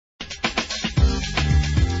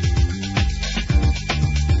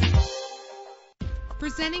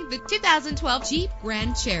Presenting the 2012 Jeep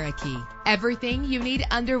Grand Cherokee. Everything you need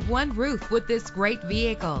under one roof with this great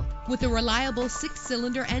vehicle. With a reliable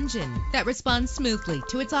 6-cylinder engine that responds smoothly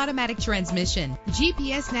to its automatic transmission,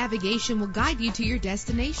 GPS navigation will guide you to your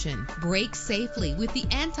destination. Brake safely with the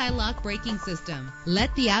anti-lock braking system.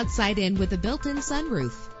 Let the outside in with a built-in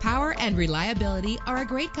sunroof. Power and reliability are a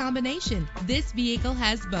great combination. This vehicle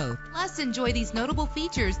has both. Plus, enjoy these notable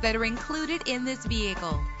features that are included in this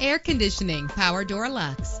vehicle: air conditioning, power door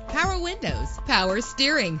locks, power windows, power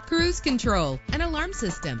steering, cruise control, an alarm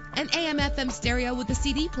system, an AM/FM stereo with a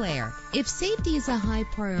CD player. If safety is a high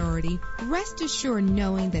priority, rest assured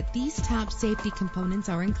knowing that these top safety components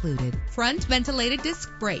are included: front ventilated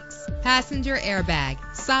disc brakes, passenger airbag,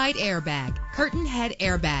 side airbag, curtain head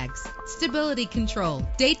airbags, stability control,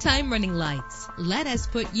 daytime running lights. Let us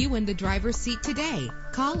put you in the driver's seat today.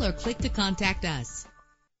 Call or click to contact us.